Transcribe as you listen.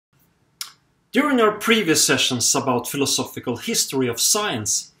During our previous sessions about philosophical history of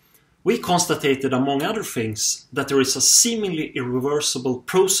science, we constated, among other things, that there is a seemingly irreversible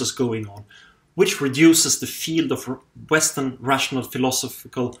process going on, which reduces the field of Western rational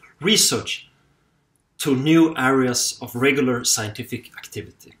philosophical research to new areas of regular scientific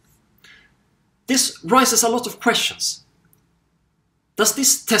activity. This raises a lot of questions. Does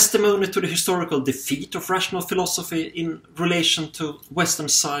this testimony to the historical defeat of rational philosophy in relation to Western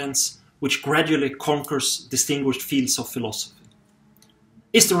science, which gradually conquers distinguished fields of philosophy?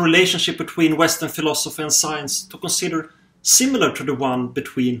 Is the relationship between Western philosophy and science to consider similar to the one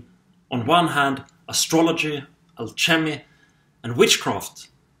between, on one hand, astrology, alchemy, and witchcraft,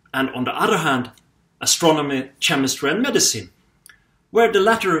 and on the other hand, astronomy, chemistry, and medicine, where the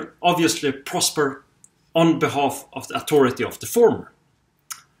latter obviously prosper on behalf of the authority of the former?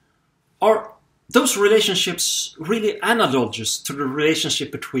 Are those relationships really analogous to the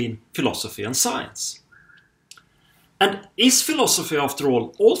relationship between philosophy and science? And is philosophy, after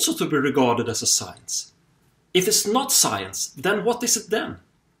all, also to be regarded as a science? If it's not science, then what is it then?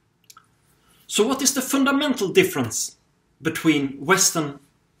 So what is the fundamental difference between Western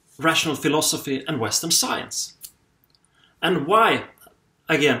rational philosophy and Western science? And why,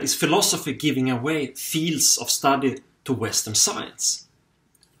 again, is philosophy giving away fields of study to Western science?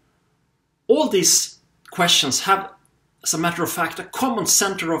 All these questions have, as a matter of fact, a common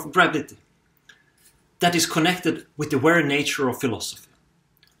center of gravity that is connected with the very nature of philosophy.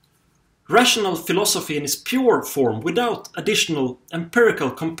 Rational philosophy in its pure form, without additional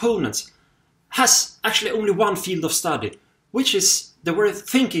empirical components, has actually only one field of study, which is the very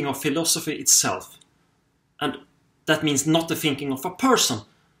thinking of philosophy itself. And that means not the thinking of a person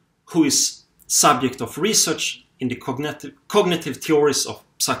who is subject of research in the cognitive theories of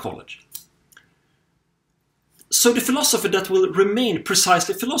psychology. So the philosophy that will remain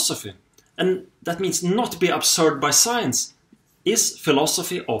precisely philosophy, and that means not be absorbed by science, is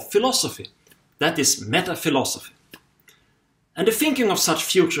philosophy of philosophy. That is metaphilosophy. And the thinking of such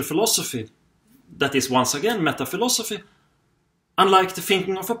future philosophy, that is once again metaphilosophy, unlike the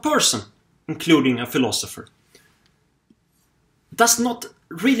thinking of a person, including a philosopher, does not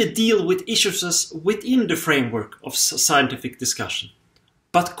really deal with issues within the framework of scientific discussion,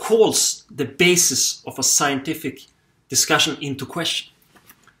 but calls the basis of a scientific discussion into question.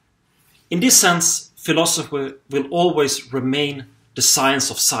 In this sense, philosophy will always remain the science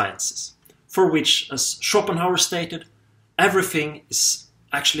of sciences, for which, as Schopenhauer stated, everything is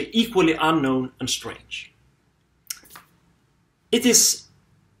actually equally unknown and strange. It is,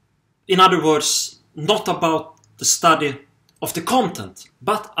 in other words, not about the study of the content,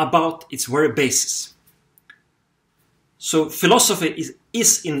 but about its very basis. So philosophy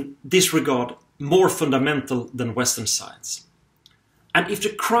is in this regard more fundamental than Western science. And if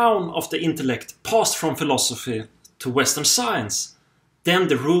the crown of the intellect passed from philosophy to Western science, then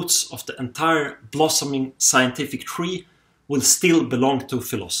the roots of the entire blossoming scientific tree will still belong to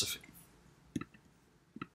philosophy.